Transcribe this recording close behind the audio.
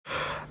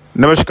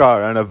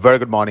Namaskar and a very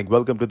good morning.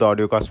 Welcome to the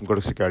audio cast from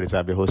Kotak Securities.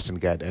 I'm your host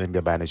and guide,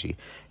 Anindya Bannerjee.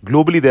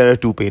 Globally, there are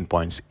two pain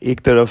points.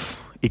 एक तरफ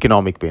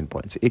economic pain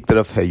points. एक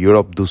तरफ है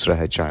Europe, दूसरा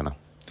है China.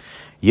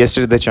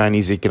 Yesterday, the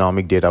Chinese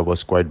economic data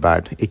was quite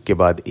bad. एक के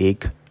बाद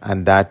एक,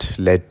 and that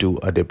led to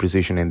a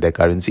depreciation in their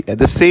currency. At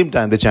the same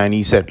time, the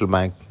Chinese central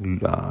bank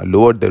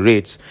lowered the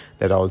rates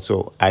that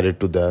also added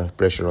to the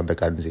pressure on the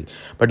currency.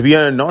 But we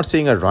are not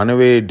seeing a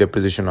runaway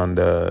depreciation on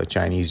the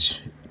Chinese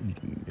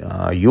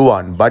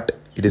yuan, but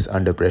it is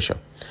under pressure.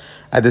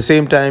 At the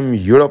same time,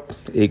 Europe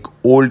एक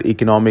old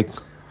economic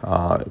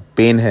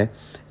pain है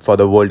for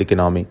the world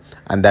economy,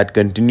 and that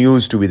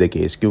continues to be the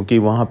case क्योंकि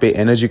वहाँ पे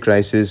energy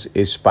crisis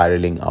is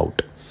spiraling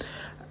out,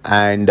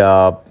 and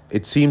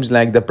it seems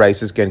like the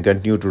prices can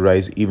continue to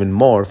rise even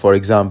more. For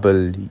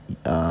example,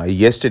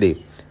 yesterday,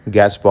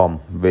 Gazprom,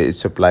 which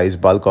supplies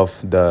bulk of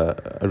the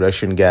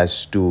Russian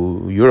gas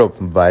to Europe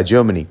via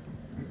Germany,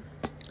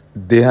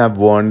 they have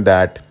warned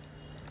that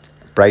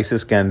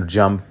prices can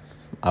jump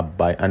up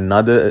by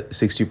another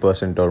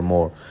 60% or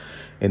more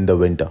in the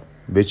winter,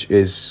 which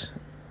is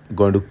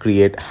going to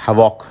create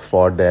havoc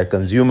for their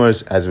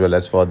consumers as well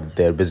as for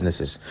their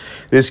businesses.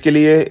 इसके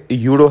लिए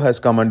euro has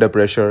come under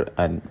pressure,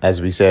 and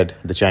as we said,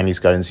 the Chinese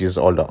currency is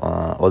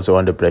also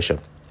under pressure.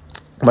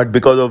 But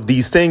because of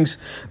these things,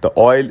 the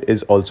oil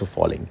is also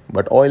falling.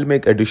 But oil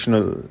make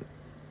additional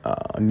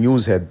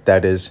news head,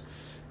 that is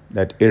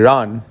that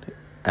Iran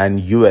and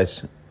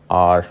US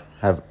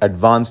have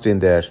advanced in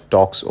their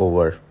talks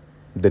over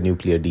the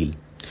nuclear deal,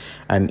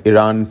 and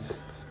Iran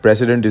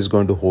president is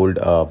going to hold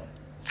a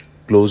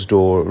closed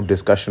door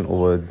discussion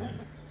over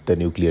the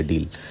nuclear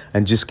deal,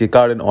 and जिसके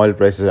कारण oil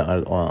prices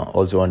are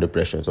also under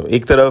pressure. So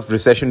एक तरफ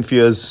recession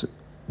fears,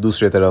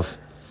 दूसरे तरफ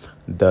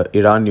the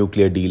Iran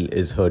nuclear deal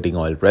is hurting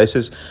oil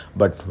prices,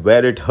 but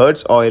where it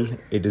hurts oil,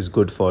 it is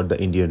good for the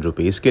Indian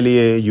rupee. इसके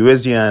लिए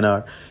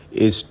USDINR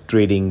is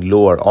trading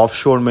lower.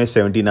 Offshore में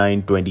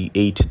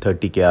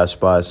 79.28.30 के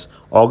आसपास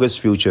August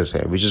futures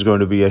है, which is going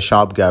to be a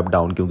sharp gap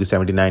down क्योंकि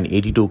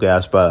 79.82 के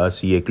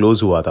आसपास ये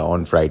close हुआ था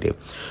on Friday.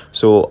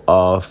 So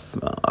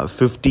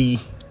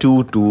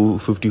 52 to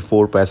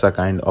 54 paisa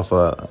kind of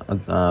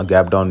a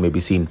gap down may be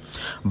seen.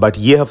 But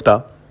ये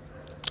हफ्ता,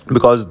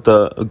 because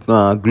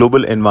the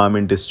global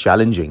environment is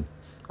challenging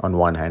on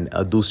one hand,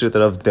 दूसरी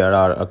तरफ there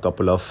are a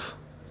couple of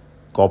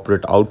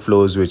corporate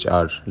outflows which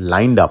are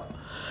lined up.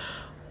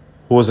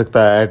 हो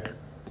सकता है at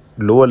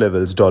lower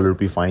levels dollar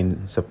rupee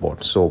find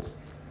support. So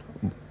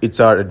it's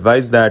our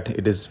advice that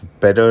it is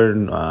better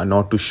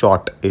not to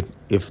short it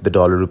if the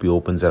dollar rupee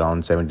opens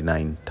around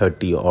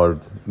 79.30 or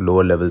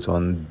lower levels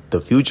on the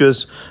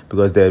futures,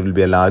 because there will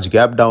be a large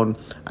gap down,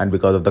 and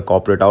because of the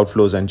corporate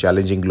outflows and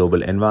challenging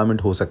global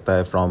environment, हो सकता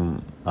है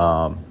from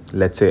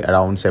let's say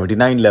around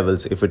 79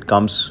 levels, if it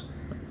comes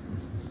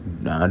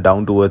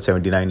down towards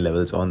 79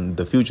 levels on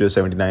the future,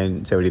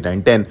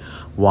 79.10,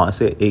 वहाँ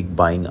से एक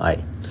buying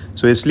आए.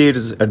 So इसलिए it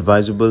is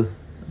advisable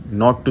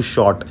not to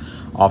short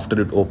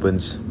after it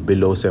opens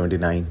below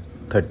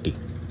 79.30.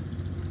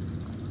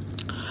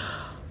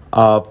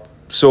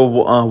 So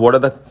what are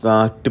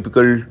the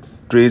typical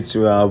trades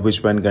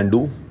which one can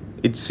do?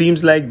 It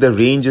seems like the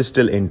range is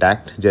still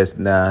intact,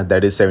 just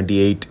that is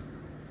 78,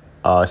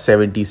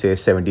 70, say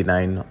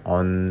 79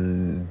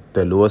 on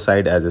the lower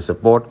side as a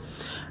support,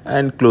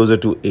 and closer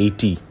to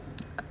 80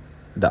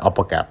 the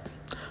upper cap.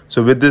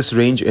 So with this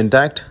range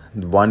intact,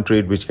 one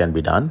trade which can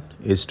be done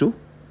is to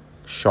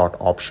short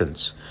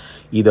options,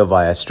 either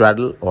via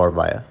straddle or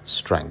via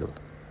strangle.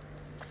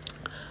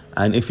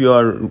 And if you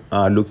are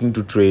looking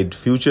to trade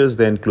futures,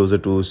 then closer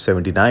to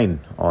 79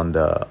 on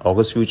the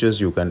August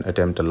futures, you can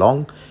attempt a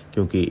long,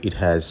 because it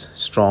has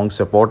strong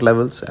support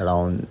levels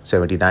around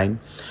 79,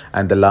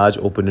 and the large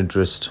open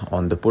interest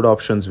on the put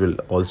options will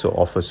also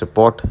offer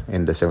support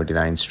in the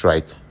 79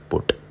 strike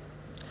put.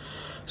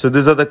 So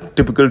these are the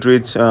typical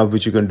trades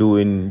which you can do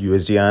in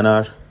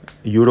USDINR.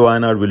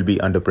 Euro-INR will be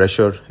under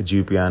pressure.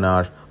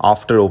 GBP-INR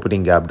after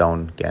opening gap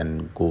down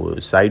can go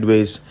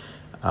sideways.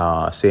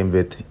 Same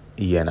with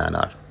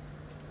EN-INR.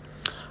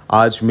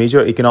 आज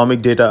major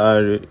economic data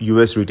are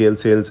US retail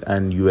sales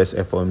and US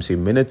FOMC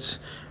minutes.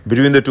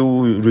 Between the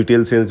two,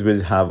 retail sales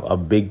will have a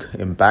big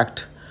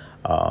impact.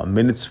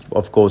 Minutes,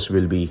 of course,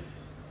 will be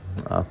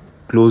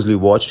closely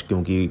watched,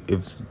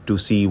 if to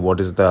see what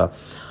is the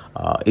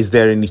is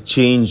there any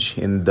change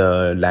in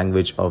the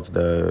language of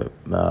the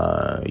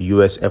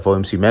US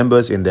FOMC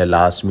members in their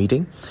last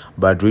meeting.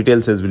 But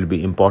retail sales will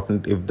be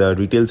important. If the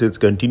retail sales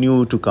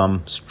continue to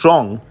come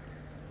strong,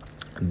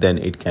 then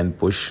it can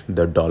push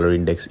the dollar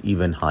index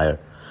even higher.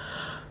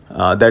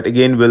 That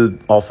again will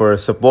offer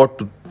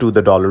support to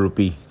the dollar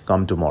rupee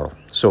come tomorrow.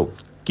 So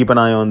keep an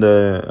eye on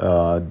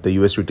the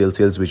US retail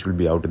sales, which will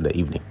be out in the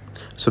evening.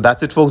 So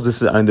that's it, folks.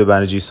 This is Anindya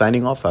Bannerjee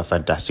signing off. A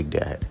fantastic day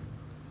ahead.